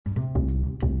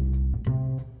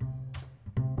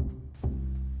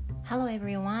Hello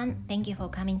everyone, thank you for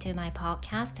coming to my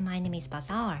podcast. My name is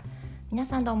Bazaar. 皆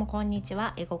さんどうもこんにち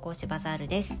は。英語講師バザール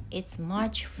です。It's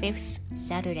March 5th,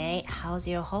 Saturday. How's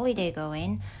your holiday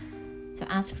going? So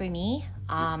as for me,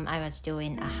 I was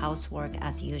doing a housework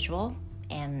as usual.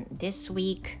 And this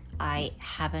week, I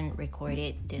haven't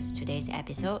recorded today's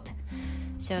episode.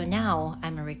 So now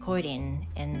I'm recording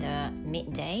in the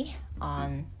midday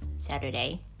on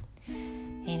Saturday.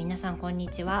 皆さんこんに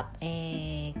ちは。今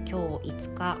日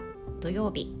5日土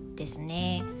曜日です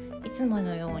ね。いつも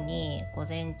のように午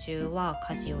前中は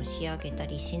家事を仕上げた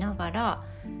りしながら、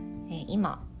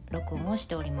今録音をし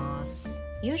ております。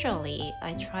Usually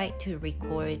I try to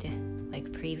record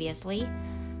like previously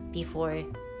before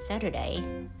Saturday,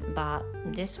 but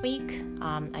this week,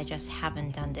 I just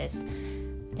haven't done this.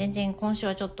 全然今週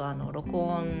はちょっと録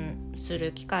音す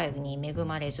る機会に恵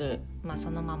まれず、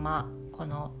そのままこ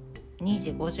の2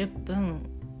時50分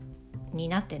に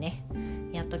なってね、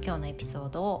やっと今日のエピソー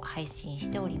ドを配信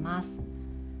しております。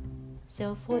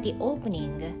So for the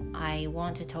opening, I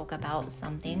want to talk about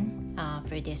something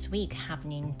for this week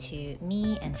happening to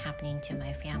me and happening to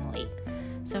my family.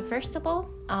 So first of all,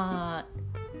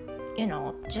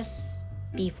 just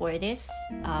before this,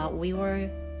 we were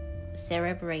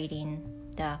celebrating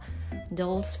the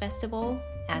Dolls Festival,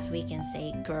 as we can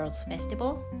say Girls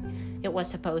Festival. It was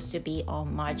supposed to be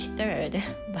on March 3rd,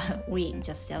 but we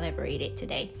just celebrated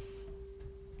today.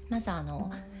 まず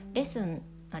レッスン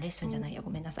じゃないや、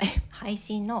ごめんなさい。配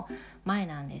信の前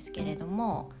なんですけれど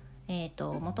も、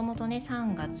もともとね、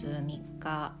3月3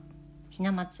日、ひ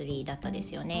な祭りだったで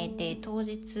すよね。で、当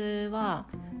日は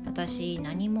私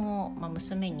何も、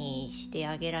娘にして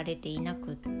あげられていな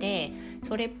くって、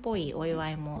それっぽいお祝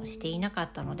いもしていなか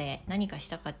ったので、何かし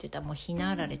たかって言ったらもうひ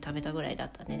なあられ食べたぐらいだっ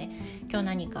たんでね、今日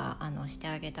何かして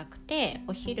あげたくて、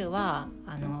お昼は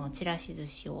ちらし寿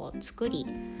司を作り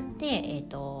で、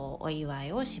お祝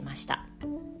いをしました。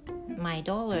My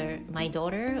daughter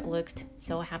looked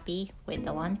so happy with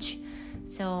the lunch,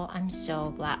 so I'm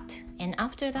so glad. And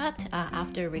after that,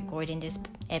 after recording this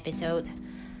episode,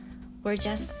 we're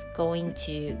just going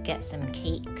to get some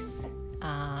cakes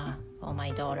for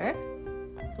my daughter,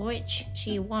 which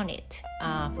she wanted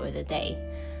for the day.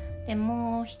 で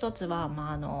もう一つは、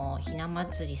ひな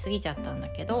祭り過ぎちゃったんだ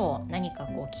けど、何か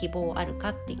こう希望あるか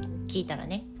って聞いたら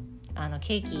ね、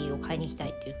ケーキを買いに行きたい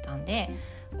って言ったんで、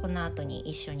この後に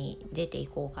一緒に出てい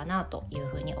こうかなという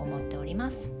ふうに思っており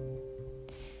ます。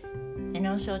And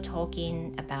also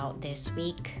talking about this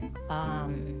week,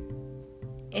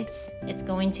 it's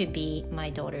going to be my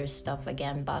daughter's stuff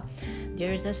again, but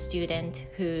there's a student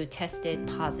who tested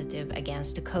positive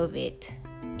against COVID,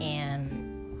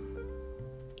 and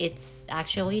it's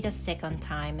actually the second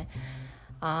time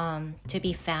to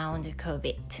be found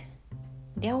COVID.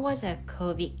 There was a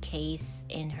COVID case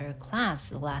in her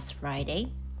class last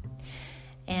Friday,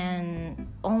 and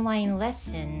online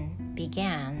lesson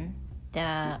began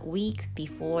the week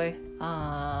before,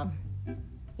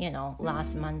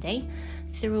 last Monday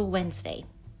through Wednesday.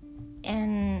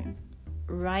 And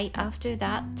right after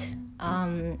that,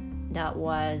 that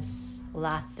was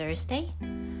last Thursday,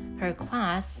 her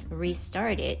class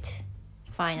restarted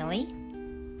finally.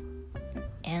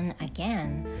 And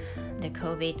again, the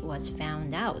COVID was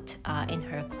found out in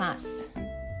her class.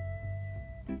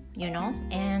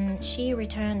 And she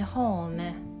returned home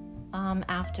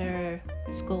after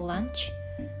school lunch.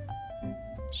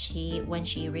 When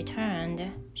she returned,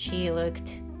 she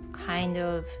looked kind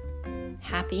of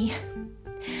happy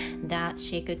that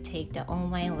she could take the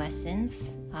online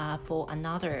lessons for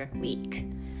another week.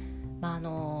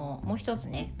 もう一つ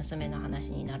ね、娘の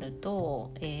話になる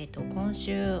と、今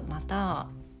週また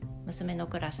娘の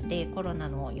クラスでコロナ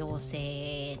の陽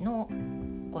性の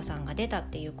お子さんが出たっ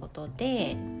ていうこと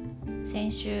で、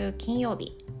先週金曜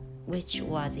日 which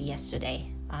was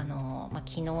yesterday、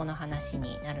昨日の話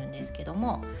になるんですけど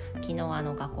も、昨日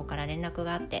学校から連絡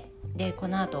があって、でこ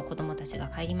の後子どもたちが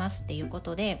帰りますっていうこ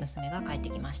とで娘が帰って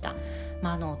きました。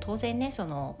当然ね、そ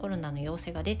のコロナの陽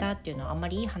性が出たっていうのはあんま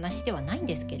りいい話ではないん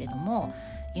ですけれども、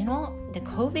the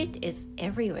COVID is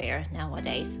everywhere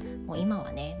nowadays. もう今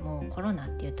はね、もうコロナっ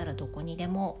て言ったらどこにで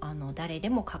も誰で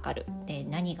もかかる。で、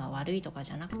何が悪いとか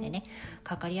じゃなくてね、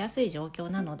かかりやすい状況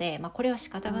なので、これは仕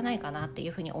方がないかなってい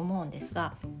うふうに思うんです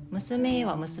が、娘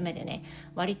は娘でね、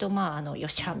割とよっ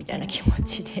しゃみたいな気持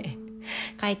ちで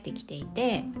帰ってきてい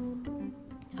て、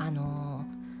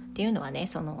っていうのはね、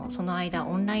その間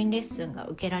オンラインレッスンが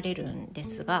受けられるんで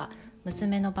すが、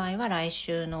娘の場合は来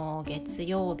週の月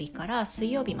曜日から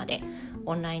水曜日まで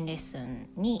オンラインレッスン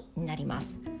になりま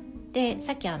す。で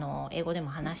さっき英語でも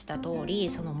話した通り、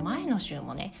その前の週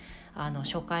もね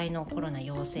初回のコロナ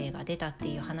陽性が出たって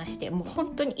いう話で、もう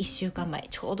本当に1週間前、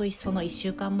ちょうどその1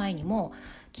週間前にも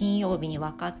金曜日に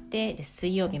分かって、で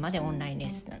水曜日までオンラインレッ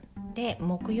スンで、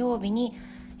木曜日に、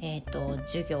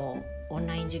オン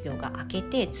ライン授業が明け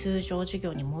て通常授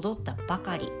業に戻ったば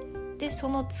かりで、そ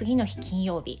の次の日金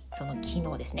曜日、その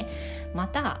昨日ですね、ま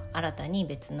た新たに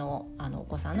別のお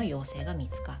子さんの陽性が見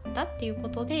つかったっていうこ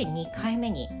とで2回目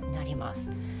になりま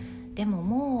す。でも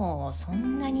もうそ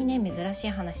んなにね珍しい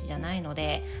話じゃないの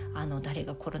で、誰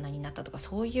がコロナになったとか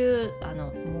そういう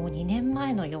もう2年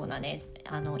前のようなね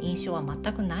印象は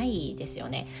全くないですよ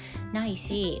ね。ない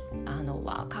し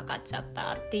かかっちゃっ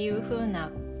たっていう風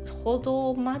なほ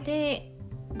どまで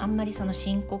あんまりその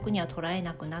深刻には捉え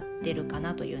なくなってるか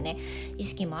なというね意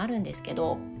識もあるんですけ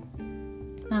ど、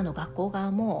学校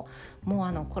側もう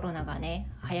コロナがね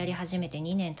流行り始めて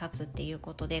2年経つっていう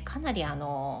ことで、かなり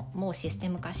もうシステ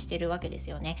ム化してるわけです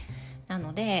よね。な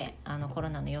のでコロ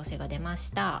ナの陽性が出まし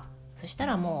た、そした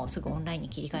らもうすぐオンラインに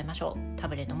切り替えましょう、タ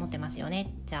ブレット持ってますよ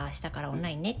ね、じゃあ明日からオンラ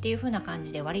インねっていう風な感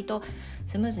じで割と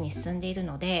スムーズに進んでいる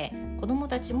ので、子ども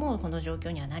たちもこの状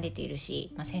況には慣れている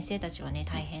し、先生たちはね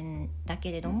大変だ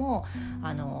けれども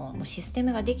もうシステ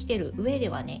ムができている上で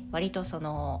はね割と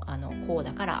こう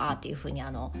だからっていう風に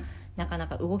なかな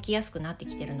か動きやすくなって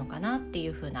きてるのかなってい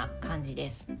う風な感じで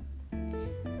す。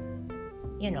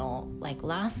Like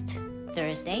last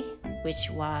Thursday,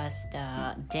 which was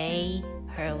the day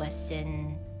her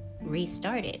lesson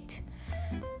restarted,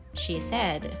 she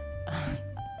said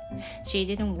she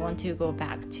didn't want to go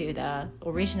back to the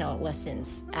original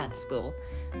lessons at school.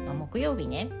 木曜日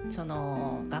ね、そ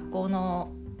の学校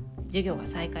の授業が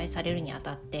再開されるにあ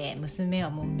たって、娘は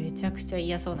もうめちゃくちゃ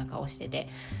嫌そうな顔してて、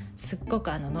すっごく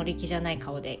乗り気じゃない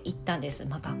顔で行ったんです。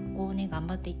学校ね頑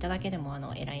張って行っただけでも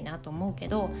偉いなと思うけ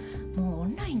ど、もうオ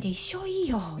ンラインで一生いい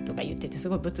よとか言ってて、す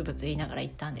ごいブツブツ言いながら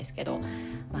行ったんですけど、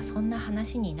そんな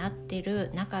話になって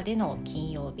る中での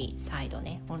金曜日再度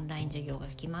ねオンライン授業が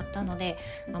決まったので、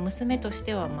娘とし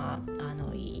ては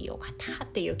よかったっ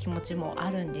ていう気持ちもあ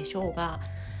るんでしょうが、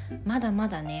まだま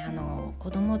だね子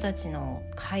どもたちの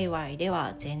界隈で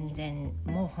は全然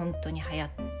もう本当に流行っ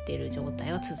てる状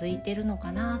態は続いてるの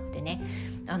かなってね、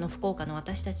福岡の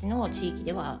私たちの地域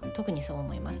では特にそう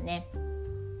思いますね。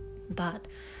 But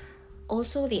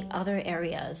also the other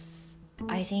areas,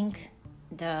 I think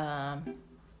the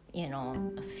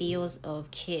fields of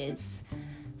kids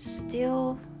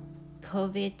still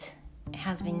COVID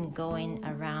has been going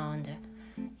around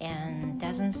and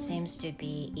doesn't seem to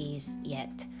be eased yet.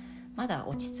 まだ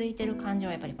落ち着いてる感じ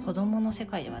はやっぱり子どもの世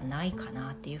界ではないか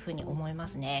なっていうふうに思いま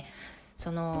すね。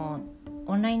その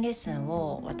オンラインレッスン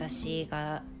を私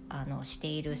がして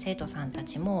いる生徒さんた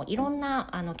ちもいろんな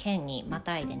県にま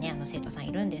たいでね生徒さん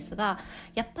いるんですが、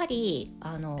やっぱり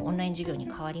オンライン授業に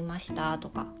変わりましたと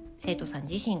か、生徒さん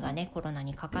自身がねコロナ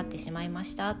にかかってしまいま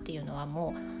したっていうのは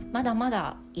もうまだま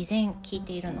だ依然聞い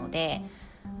ているので、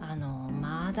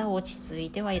まだ落ち着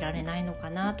いてはいられないのか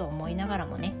なと思いながら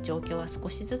もね、状況は少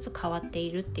しずつ変わって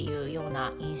いるっていうよう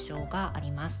な印象があ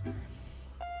ります。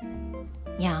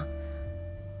Yeah,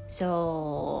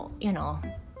 so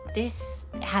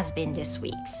this has been this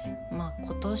week's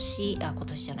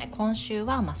今週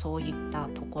はそういった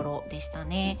ところでした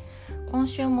ね。今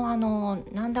週も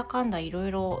なんだかんだいろ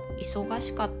いろ忙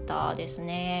しかったです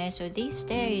ね。So these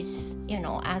days,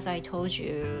 as I told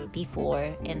you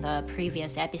before in the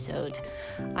previous episode,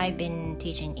 I've been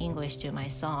teaching English to my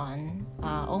son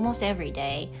almost every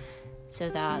day, so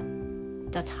that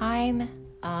the time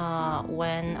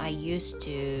when I used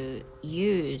to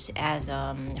use as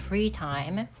free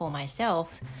time for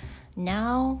myself,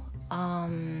 now I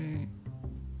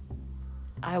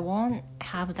won't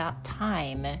have that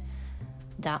time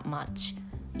that much.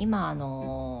 今前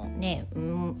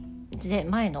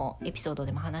のエピソード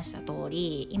でも話した通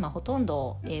り、今ほとん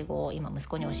ど英語を息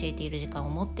子に教えている時間を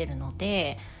持ってるの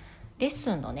で、レッ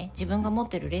スンのね自分が持っ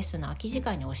てるレッスンの空き時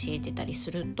間に教えてたり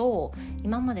すると、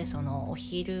今までそのお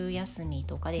昼休み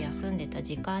とかで休んでた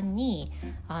時間に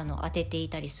当ててい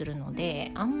たりするので、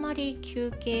あんまり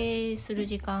休憩する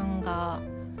時間が、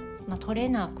取れ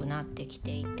なくなってき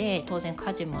ていて、当然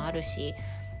家事もあるし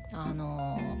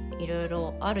いろい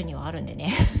ろあるにはあるんで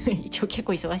ね一応結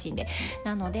構忙しいんで、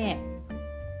なので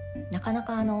なかな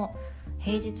か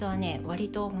平日はね割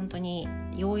と本当に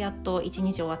ようやっと一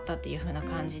日終わったっていう風な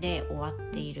感じで終わっ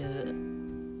ている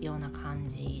ような感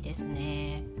じです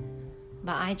ね。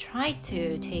 But I try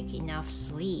to take enough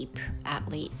sleep at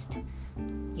least.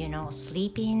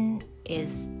 Sleeping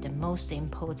is the most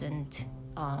important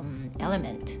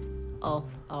element of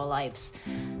our lives。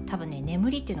 多分ね、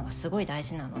眠りっていうのがすごい大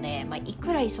事なので、い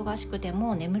くら忙しくて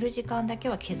も眠る時間だけ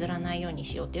は削らないように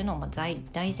しようっていうのを大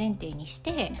前提にし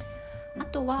て、あ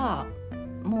とは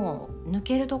もう抜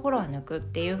けるところは抜くっ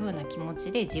ていう風な気持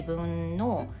ちで自分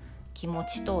の気持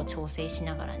ちと調整し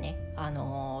ながらね、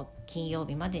金曜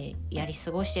日までやり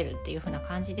過ごしてるっていう風な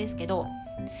感じですけど、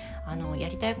や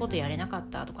りたいことやれなかっ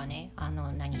たとかね、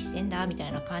何してんだみた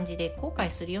いな感じで後悔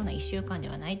するような1週間で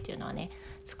はないっていうのはね、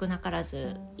少なから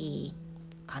ずいい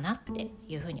かなって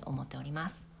いう風に思っておりま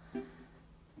す。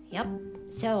Yep.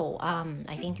 So, I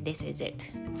think this is it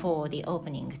for the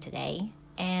opening today.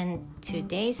 And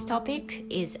today's topic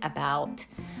is about,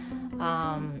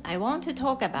 I want to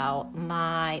talk about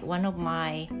one of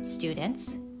my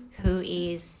students who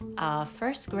is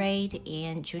first grade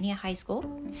in junior high school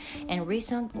and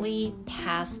recently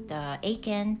passed the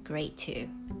Aiken grade 2.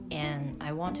 And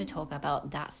I want to talk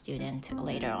about that student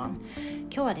later on. 今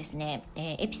日はですね、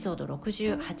エピソード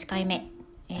68回目、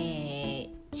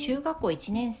中学校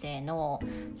1年生の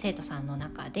生徒さんの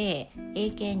中で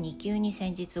英検2級に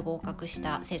先日合格し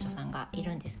た生徒さんがい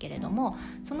るんですけれども、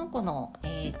その子の、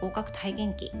合格体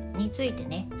験記について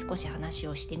ね、少し話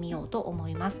をしてみようと思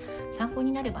います。参考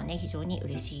になればね、非常に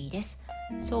嬉しいです。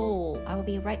So, I will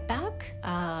be right back.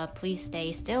 Please stay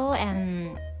still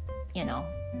and,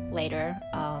 later,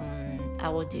 I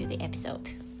will do the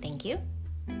episode. Thank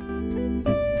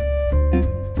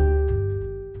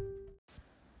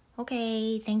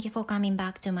you.Okay, thank you for coming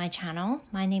back to my channel.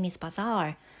 My name is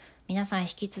Bazaar. 皆さん引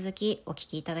き続きお聞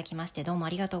きいただきましてどうもあ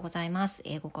りがとうございます。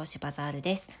英語講師バザール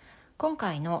です。今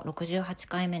回の68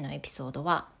回目のエピソード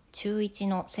は中1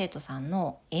の生徒さん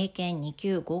の英検2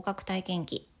級合格体験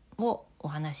記をお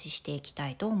話ししていきた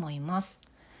いと思います。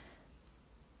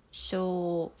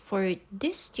So, for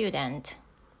this student,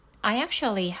 I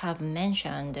actually have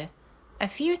mentioned a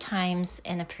few times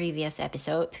in a previous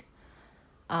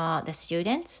episode.The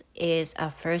student is a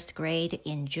first grade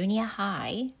in junior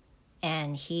high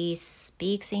and he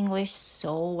speaks English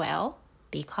so well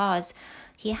because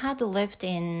he had lived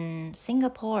in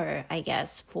Singapore, I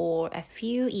guess, for a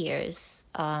few years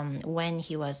when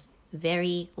he was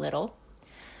very little.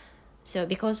 So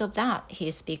because of that,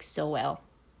 he speaks so well.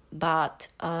 But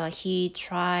he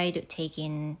tried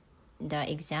taking the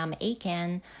exam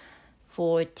Aiken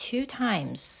for 2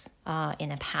 times in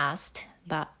the past,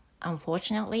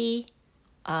 but...Unfortunately,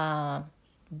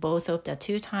 both of the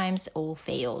 2 times all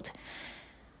failed.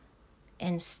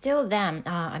 And still then,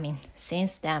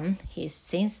 since then, he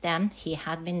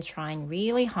had been trying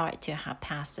really hard to have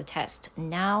passed the test.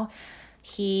 Now,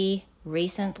 he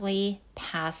recently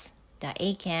passed the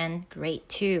Aiken grade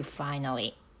 2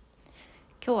 finally.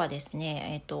 今日はです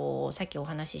ね、さっきお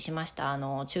話ししました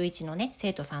中1のね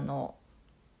生徒さんの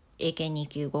英検2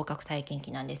級合格体験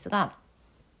記なんですが、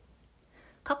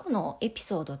過去のエピ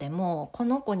ソードでもこ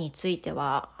の子について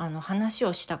は話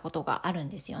をしたことがあるん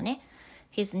ですよね。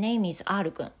His name is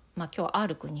R 君。今日は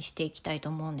R 君にしていきたいと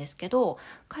思うんですけど、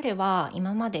彼は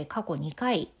今まで過去2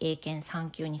回英検3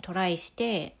級にトライし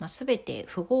て、全て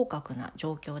不合格な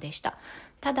状況でした。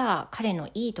ただ彼の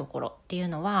いいところっていう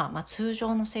のは、通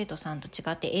常の生徒さんと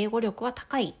違って英語力は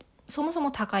高い。そもそ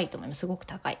も高いと思います。すごく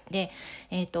高い。で、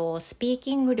スピー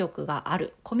キング力があ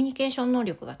る。コミュニケーション能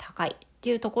力が高いって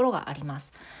いうところがありま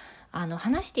す。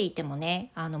話していても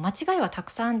ね、間違いはたく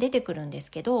さん出てくるんです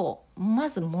けど、ま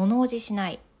ず物おじしな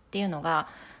いっていうのが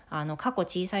過去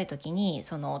小さい時に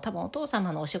多分お父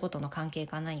様のお仕事の関係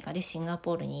か何かでシンガ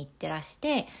ポールに行ってらし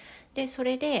て、でそ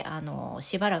れで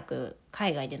しばらく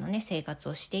海外でのね生活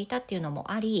をしていたっていうの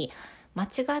もあり、間違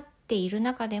っている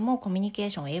中でもコミュニケー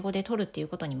ションを英語で取るっていう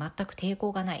ことに全く抵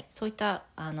抗がない、そういった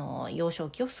幼少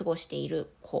期を過ごしている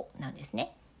子なんです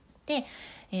ね。で、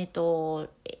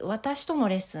私との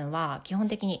レッスンは基本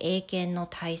的に英検の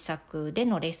対策で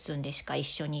のレッスンでしか一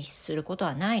緒にすること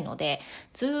はないので、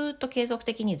ずっと継続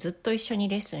的にずっと一緒に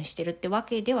レッスンしてるってわ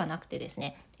けではなくてです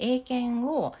ね、英検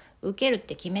を受けるっ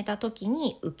て決めた時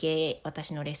に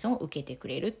私のレッスンを受けてく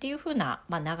れるっていう風な、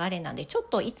流れなんで、ちょっ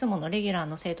といつものレギュラー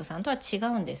の生徒さんとは違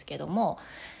うんですけども、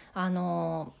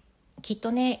きっ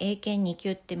とね英検2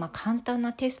級って簡単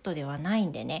なテストではない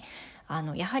んでね、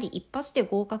やはり一発で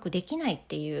合格できないっ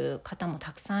ていう方も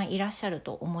たくさんいらっしゃる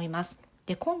と思います。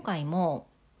で、今回も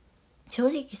正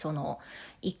直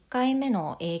1回目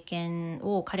の英検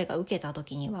を彼が受けた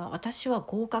時には私は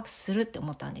合格するって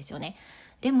思ったんですよね。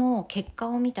でも結果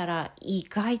を見たら意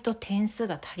外と点数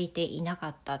が足りていなか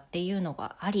ったっていうの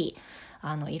があり、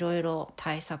いろいろ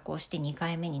対策をして2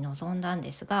回目に臨んだん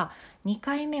ですが、2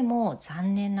回目も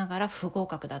残念ながら不合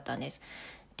格だったんです。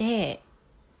で、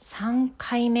3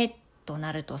回目と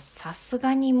なるとさす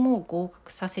がにもう合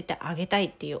格させてあげたい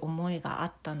っていう思いがあ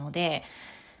ったので、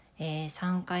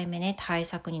3回目ね対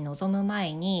策に臨む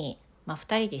前に、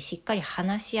2人でしっかり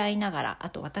話し合いながら、あ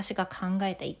と私が考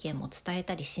えた意見も伝え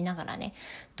たりしながらね、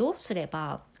どうすれ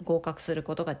ば合格する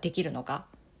ことができるのか、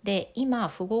で今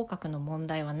不合格の問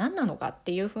題は何なのかっ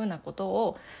ていうふうなこと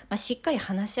を、しっかり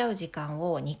話し合う時間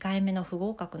を2回目の不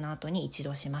合格の後に一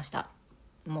度しました。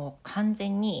もう完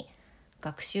全に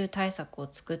学習対策を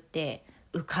作って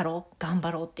受かろう頑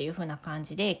張ろうっていう風な感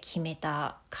じで決め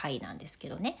た回なんですけ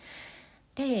どね。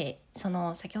でそ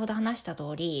の先ほど話した通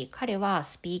り、彼は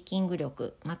スピーキング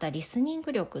力またリスニン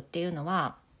グ力っていうの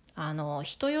は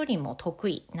人よりも得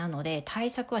意なので対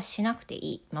策はしなくて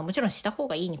いい、もちろんした方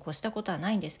がいいに越したことは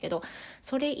ないんですけど、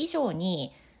それ以上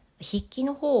に筆記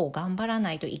の方を頑張ら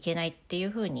ないといけないっていう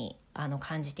風に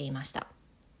感じていました。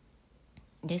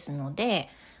ですので、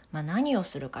何を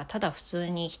するか、ただ普通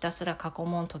にひたすら過去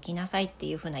問解きなさいって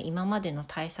いう風な今までの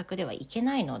対策ではいけ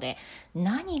ないので、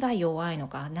何が弱いの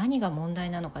か何が問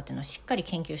題なのかっていうのをしっかり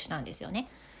研究したんですよね。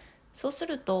そうす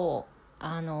ると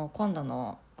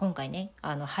今回ね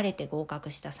晴れて合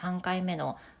格した3回目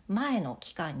の前の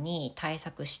期間に対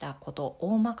策したこと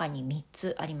大まかに3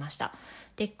つありました。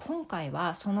で今回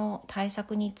はその対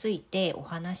策についてお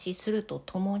話しすると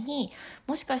ともに、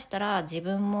もしかしたら自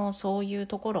分もそういう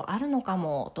ところあるのか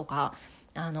もとか、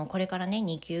これからね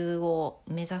2級を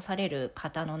目指される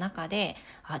方の中で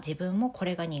自分もこ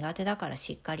れが苦手だから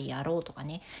しっかりやろうとか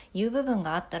ねいう部分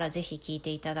があったら、ぜひ聞い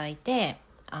ていただいて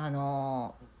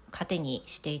糧に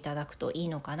していただくといい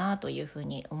のかなというふう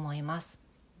に思います。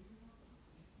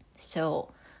So,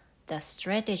 the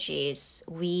strategies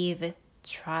we've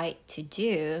tried to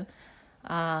do,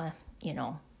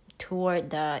 toward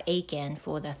the Aiken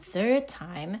for the third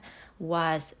time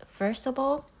was, first of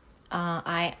all,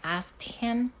 I asked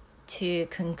him to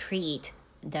concrete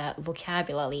the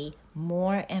vocabulary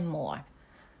more and more.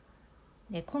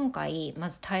で今回ま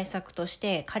ず対策とし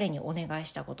て彼にお願い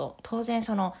したこと、当然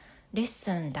そのレッ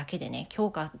スンだけでね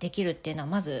強化できるっていうのは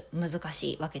まず難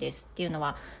しいわけです。っていうの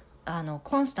は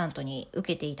コンスタントに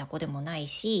受けていた子でもない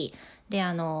し、で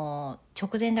直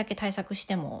前だけ対策し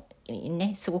ても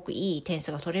ねすごくいい点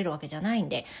数が取れるわけじゃないん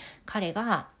で、彼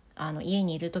が家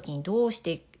にいる時にどうし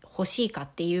て欲しいかっ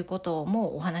ていうこと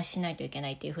もお話ししないといけな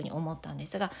いっていうふうに思ったんで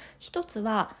すが、一つ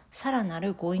はさらな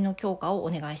る語彙の強化をお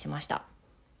願いしました。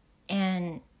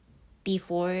And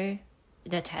before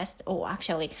the test,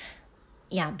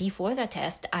 before the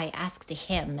test, I asked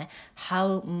him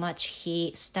how much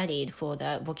he studied for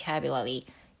the vocabulary,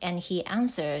 and he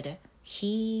answered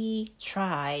he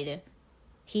tried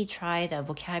the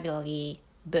vocabulary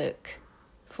book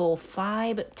for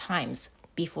 5 times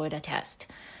before the test.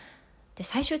 で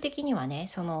最終的にはね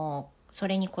そ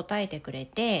れに答えてくれ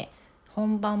て、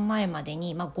本番前まで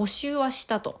に、5週はし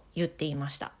たと言っていま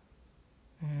した。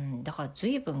だから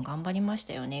随分頑張りまし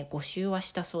たよね。5週は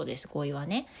したそうです、語彙は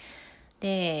ね。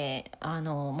で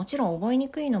もちろん覚えに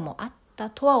くいのもあっ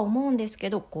たとは思うんですけ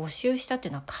ど、5週したって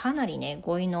いうのはかなりね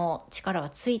語彙の力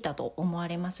はついたと思わ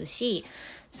れますし、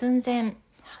寸前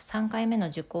3回目の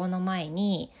受験の前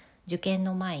にレ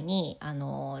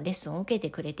ッスンを受け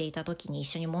てくれていた時に、一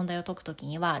緒に問題を解く時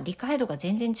には理解度が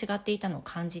全然違っていたのを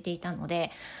感じていたので、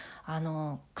か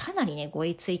なりね語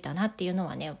彙ついたなっていうの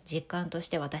はね実感とし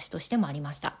て私としてもあり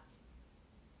ました。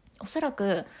おそら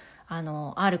く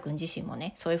R 君自身も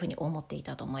ねそういうふうに思ってい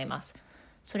たと思います。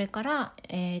それから、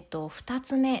2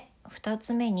つ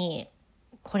目に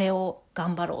これを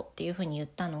頑張ろうっていうふうに言っ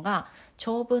たのが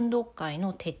長文読解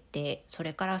の徹底、そ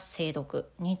れから精読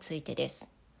についてで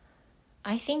す。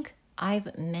I think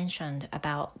I've mentioned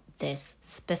about this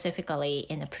specifically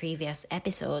in a previous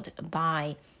episode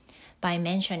by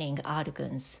mentioning R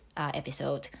君's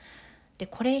episode で、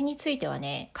これについては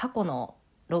ね過去の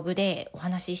ログでお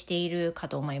話ししているか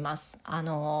と思います。ち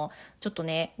ょっと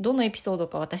ねどのエピソード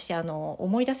か私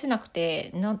思い出せなく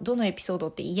てどのエピソード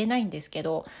って言えないんですけ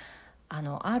ど、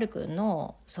R 君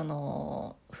のそ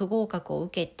の不合格を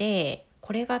受けて、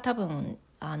これが多分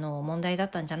問題だっ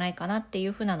たんじゃないかなってい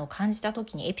うふうなのを感じた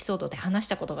時にエピソードで話し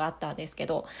たことがあったんですけ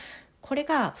ど、これ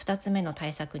が2つ目の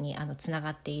対策につなが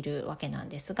っているわけなん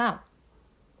ですが、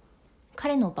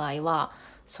彼の場合は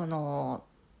想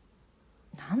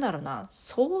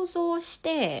像し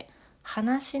て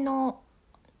話の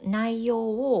内容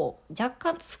を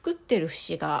若干作ってる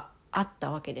節があっ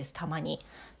たわけです、たまに。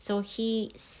So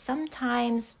he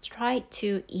sometimes tried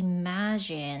to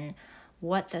imagine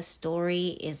what the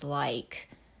story is like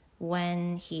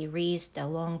when he reads the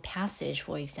long passage,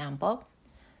 for example.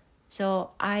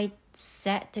 So I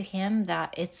said to him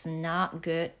that it's not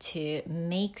good to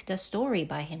make the story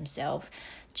by himself.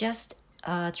 Just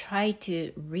try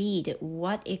to read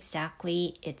what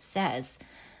exactly it says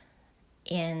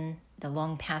in the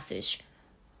long passage.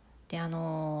 で、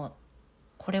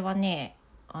これはね、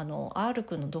R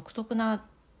君の独特な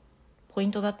ポイ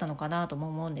ントだったのかなとも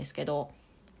思うんですけど、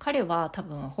彼は多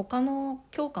分他の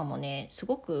教科もねす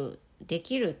ごくで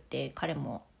きるって彼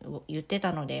も言って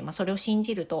たので、それを信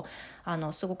じると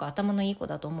すごく頭のいい子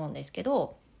だと思うんですけ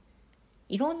ど、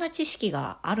いろんな知識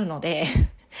があるので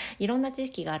いろんな知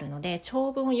識があるので、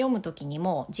長文を読む時に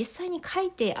も実際に書い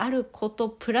てあること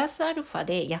プラスアルファ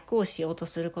で訳をしようと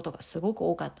することがすごく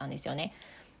多かったんですよね。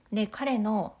で、彼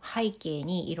の背景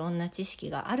にいろんな知識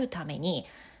があるために、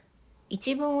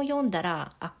一文を読んだ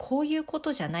ら、こういうこ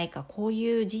とじゃないか、こう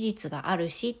いう事実がある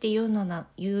しってい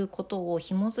うことを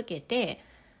紐付けて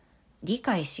理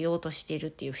解しようとしているっ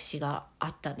ていう節が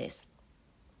あったんです。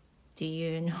Do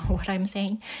you know what I'm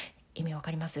saying? 意味わ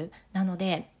かります？なの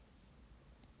で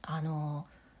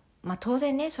当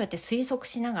然ね、そうやって推測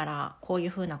しながらこういう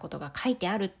ふうなことが書いて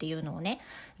あるっていうのをね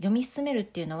読み進めるっ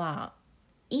ていうのは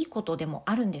いいことでも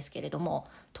あるんですけれども、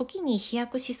時に飛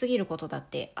躍しすぎることだっ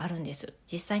てあるんです。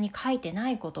実際に書いてな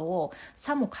いことを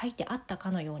さも書いてあった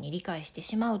かのように理解して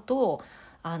しまうと、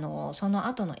その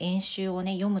後の演習を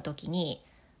ね読むときに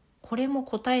これも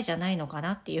答えじゃないのか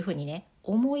なっていうふうにね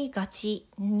思いがち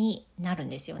になるん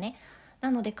ですよね。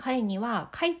なので彼には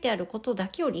書いてあることだ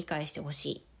けを理解してほ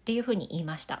しいっていうふうに言い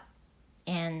ました。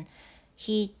And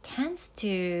he tends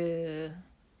to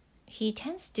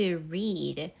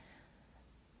read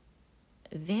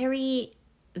very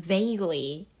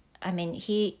vaguely. I mean,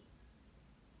 he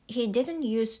didn't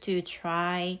used to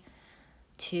try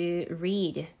to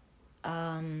read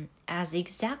as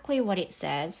exactly what it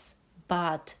says,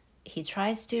 but he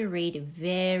tries to read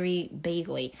very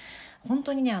vaguely. 本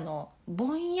当にね、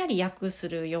ぼんやり訳す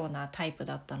るようなタイプ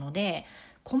だったので、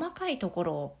細かいとこ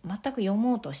ろを全く読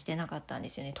もうとしてなかったんで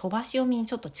すよね。飛ばし読みに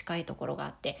ちょっと近いところがあ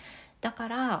って、だか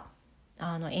ら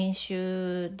演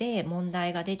習で問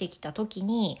題が出てきた時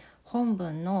に本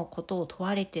文のことを問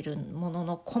われているもの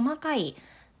の細かい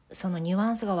そのニュア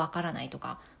ンスがわからないと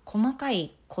か、細か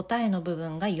い答えの部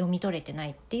分が読み取れてな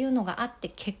いっていうのがあって、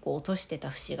結構落としてた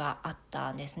節があっ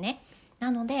たんですね。な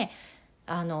ので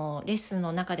レッスン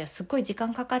の中ではすっごい時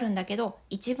間かかるんだけど、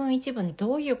一文一文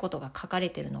どういうことが書かれ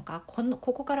てるのか、こ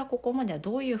こからここまでは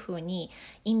どういうふうに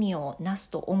意味をなす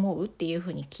と思うっていうふ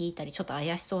うに聞いたり、ちょっと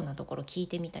怪しそうなところ聞い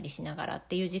てみたりしながらっ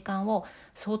ていう時間を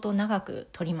相当長く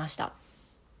取りました。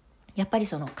やっぱり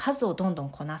その数をどんどん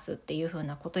こなすっていうふう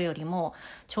なことよりも、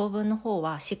長文の方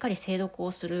はしっかり精読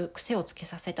をする癖をつけ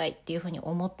させたいっていうふうに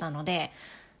思ったので、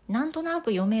なんとな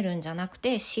く読めるんじゃなく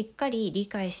て、しっかり理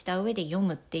解した上で読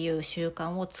むっていう習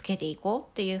慣をつけていこうっ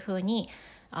ていうふうに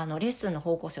レッスンの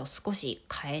方向性を少し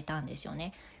変えたんですよ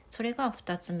ね。それが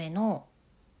2つ目の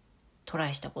ト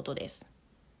ライしたことです。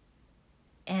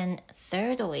And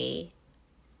thirdly,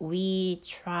 we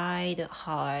tried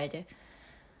hard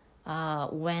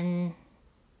when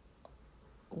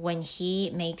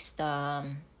he makes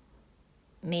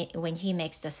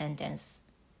the sentence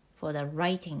for the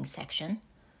writing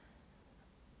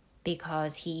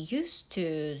section.Because he used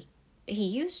to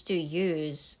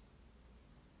use,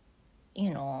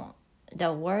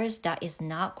 the words that is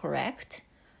not correct.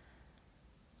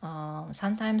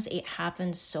 Sometimes it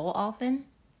happens so often,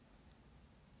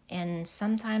 and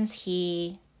sometimes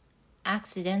he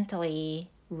accidentally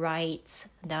writes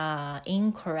the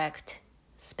incorrect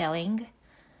spelling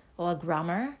or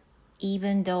grammar,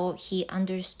 even though he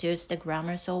understood the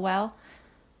grammar so well.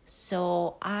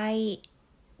 So I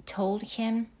told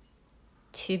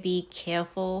him.to be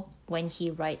careful when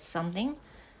he writes something,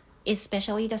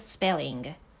 especially the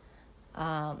spelling.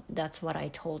 That's what I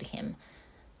told him.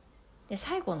 で、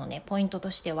最後のね、ポイントと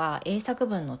しては、英作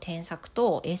文の添削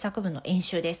と英作文の演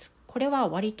習です。これは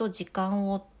割と時間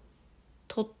を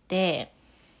とって、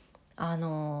彼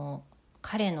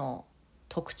の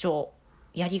特徴、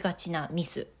やりがちなミ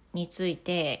スについ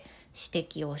て指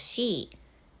摘をし、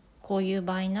こういう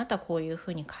場合になったらこういうふ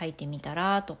うに書いてみた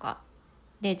らとか、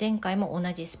で前回も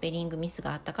同じスペリングミス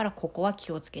があったからここは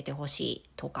気をつけてほしい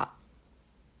とか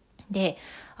で、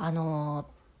こ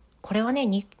れはね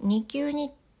 2級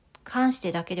に関し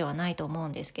てだけではないと思う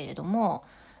んですけれども、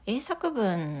英作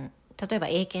文、例えば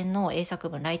英検の英作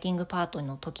文ライティングパート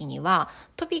の時には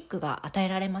トピックが与え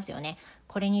られますよね。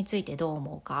これについてどう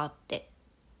思うかって、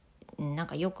なん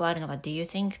かよくあるのが Do you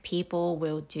think people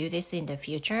will do this in the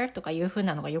future? とかいうふう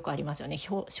なのがよくありますよね。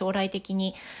将来的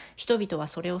に人々は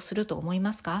それをすると思い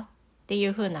ますかってい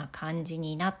うふうな感じ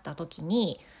になった時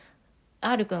に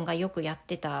R 君がよくやっ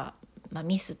てた、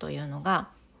ミスというのが、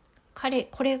こ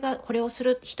れをす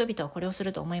る、人々はこれをす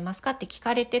ると思いますかって聞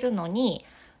かれてるのに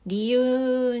理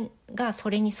由がそ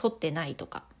れに沿ってないと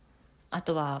か、あ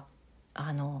とは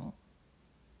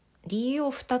理由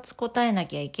を2つ答えな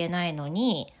きゃいけないの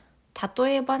に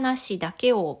例え話だ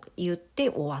けを言って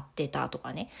終わってたと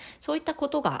かね、そういったこ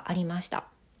とがありました。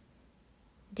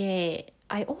で、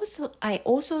I also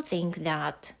think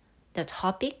that the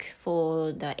topic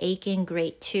for the Aiken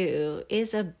grade 2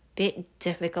 is a bit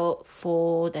difficult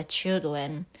for the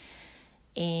children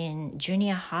in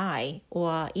junior high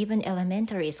or even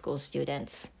elementary school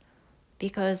students,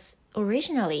 because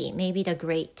originally maybe the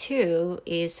grade 2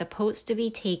 is supposed to be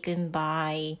taken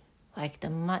by like the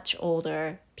much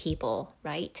older people,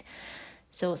 right?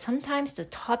 So sometimes the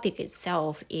topic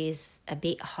itself is a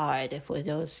bit hard for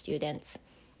those students.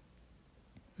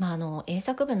 英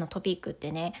作文のトピックっ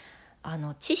てね、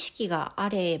知識があ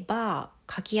れば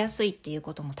書きやすいっていう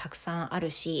こともたくさんあ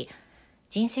るし、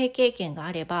人生経験が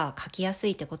あれば書きやす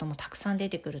いってこともたくさん出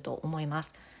てくると思いま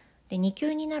す。で、2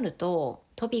級になると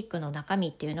トピックの中身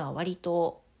っていうのは割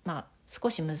と、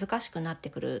少し難しくなって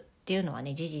くるっていうのは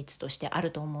ね、事実としてある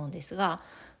と思うんですが、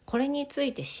これにつ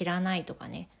いて知らないとか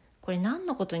ね、これ何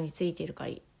のことについているか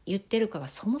言ってるかが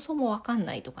そもそも分かん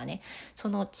ないとかね、そ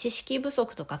の知識不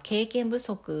足とか経験不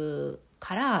足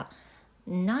から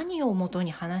何を元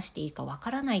に話していいか分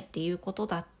からないっていうこと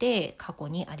だって過去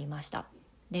にありました。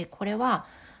で、これは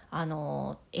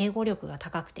英語力が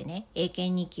高くてね、英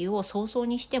検2級を早々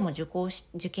にしても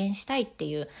受験したいって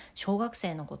いう小学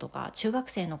生の子とか中学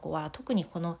生の子は特に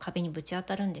この壁にぶち当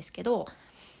たるんですけど、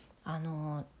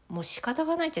もう仕方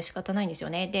がないっちゃ仕方ないんですよ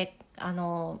ね。で、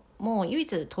もう唯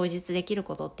一当日できる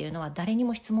ことっていうのは誰に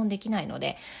も質問できないの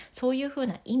で、そういうふう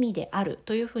な意味である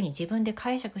というふうに自分で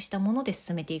解釈したもので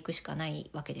進めていくしかない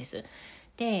わけです。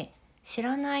で、知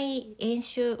らない演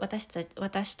習、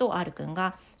私と R 君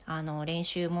が練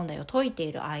習問題を解いて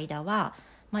いる間は、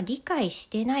理解し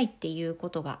てないっていうこ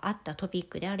とがあったトピッ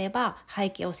クであれば背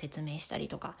景を説明したり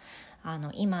とか、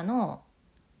今の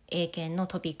英検の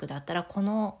トピックだったらこ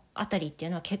のあたりってい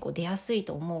うのは結構出やすい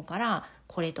と思うから、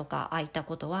これとかああいった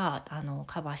ことは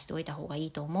カバーしておいた方がい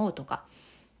いと思うとか、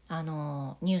ニ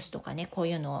ュースとかね、こう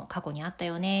いうの過去にあった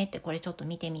よねって、これちょっと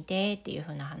見てみてっていう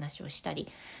風な話をしたりっ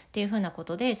ていう風なこ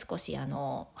とで少し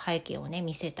背景をね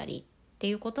見せたりって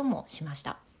いうこともしまし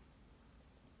た。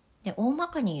で、大ま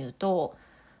かに言うと、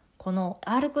この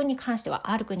R 君に関しては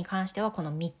こ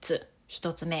の3つ。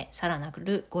1つ目、さらな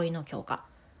る語彙の強化。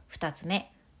2つ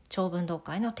目、長文読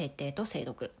解の徹底と精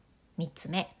読。3つ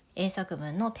目、英作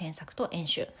文の添削と演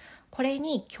習。これ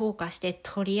に強化して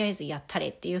とりあえずやったれ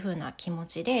っていう風な気持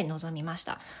ちで臨みまし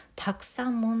た。たくさ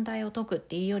ん問題を解くっ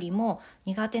ていうよりも、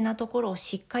苦手なところを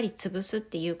しっかり潰すっ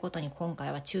ていうことに今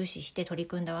回は注視して取り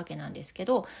組んだわけなんですけ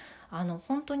ど、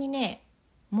本当にね、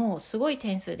もうすごい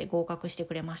点数で合格して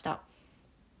くれました。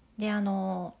で、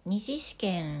二次試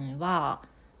験は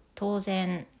当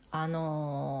然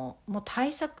もう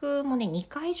対策もね2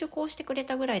回受講してくれ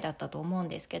たぐらいだったと思うん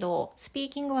ですけど、スピー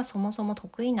キングはそもそも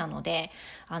得意なので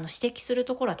指摘する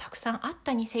ところはたくさんあっ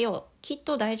たにせよ、きっ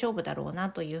と大丈夫だろうな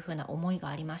というふうな思いが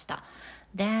ありました。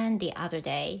 Then the other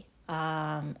day,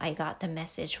 I got the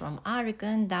message from R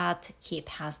君 that he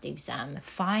passed the exam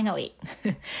finally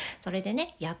それで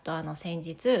ね、やっと先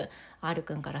日 R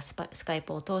君からスカイ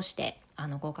プを通して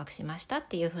合格しましたっ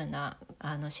ていう風な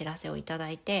知らせをいただ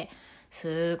いて、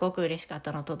すごく嬉しかっ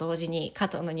たのと同時に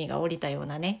肩の荷が下りたよう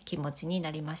なね気持ちに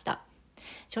なりました。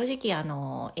正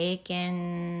直英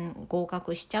検合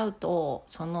格しちゃうと、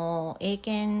その英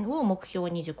検を目標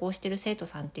に受講している生徒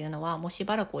さんっていうのはもうし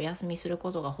ばらくお休みする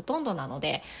ことがほとんどなの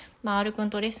で、R 君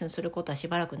とレッスンすることはし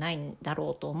ばらくないんだ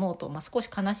ろうと思うと、少し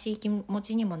悲しい気持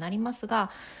ちにもなりますが、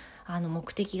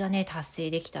目的がね達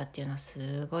成できたっていうのは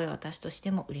すごい私として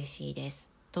も嬉しいで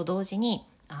す。と同時に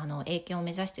英検を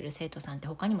目指している生徒さんって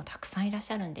他にもたくさんいらっ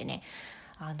しゃるんでね、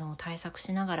対策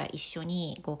しながら一緒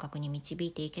に合格に導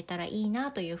いていけたらいい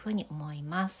なというふうに思い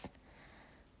ます。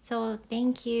So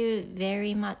thank you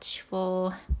very much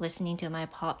for listening to my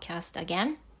podcast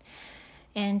again.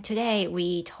 And today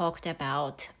I talked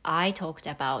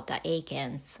about the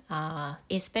Aikens,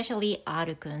 especially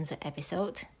Arukun's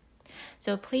episode.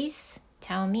 So please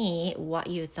tell me what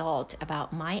you thought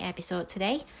about my episode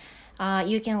today.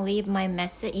 You can leave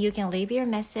your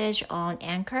message on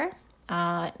Anchor.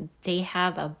 They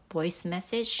have a voice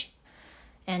message.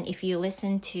 And if you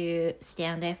listen to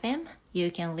Stand FM,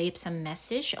 you can leave some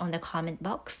message on the comment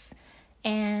box.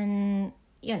 And,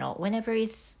 whenever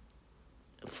it's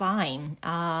fine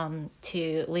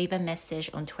to leave a message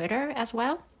on Twitter as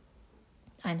well.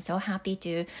 I'm so happy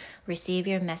to receive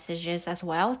your messages as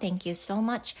well. Thank you so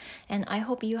much. And I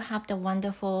hope you have the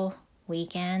wonderful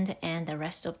weekend and the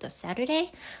rest of the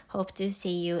Saturday. Hope to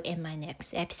see you in my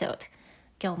next episode.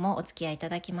 今日もお付き合いいた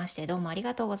だきましてどうもあり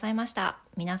がとうございました。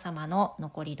皆様の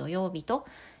残り土曜日と、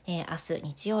明日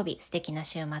日曜日素敵な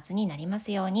週末になりま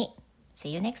すように。See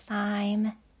you next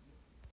time!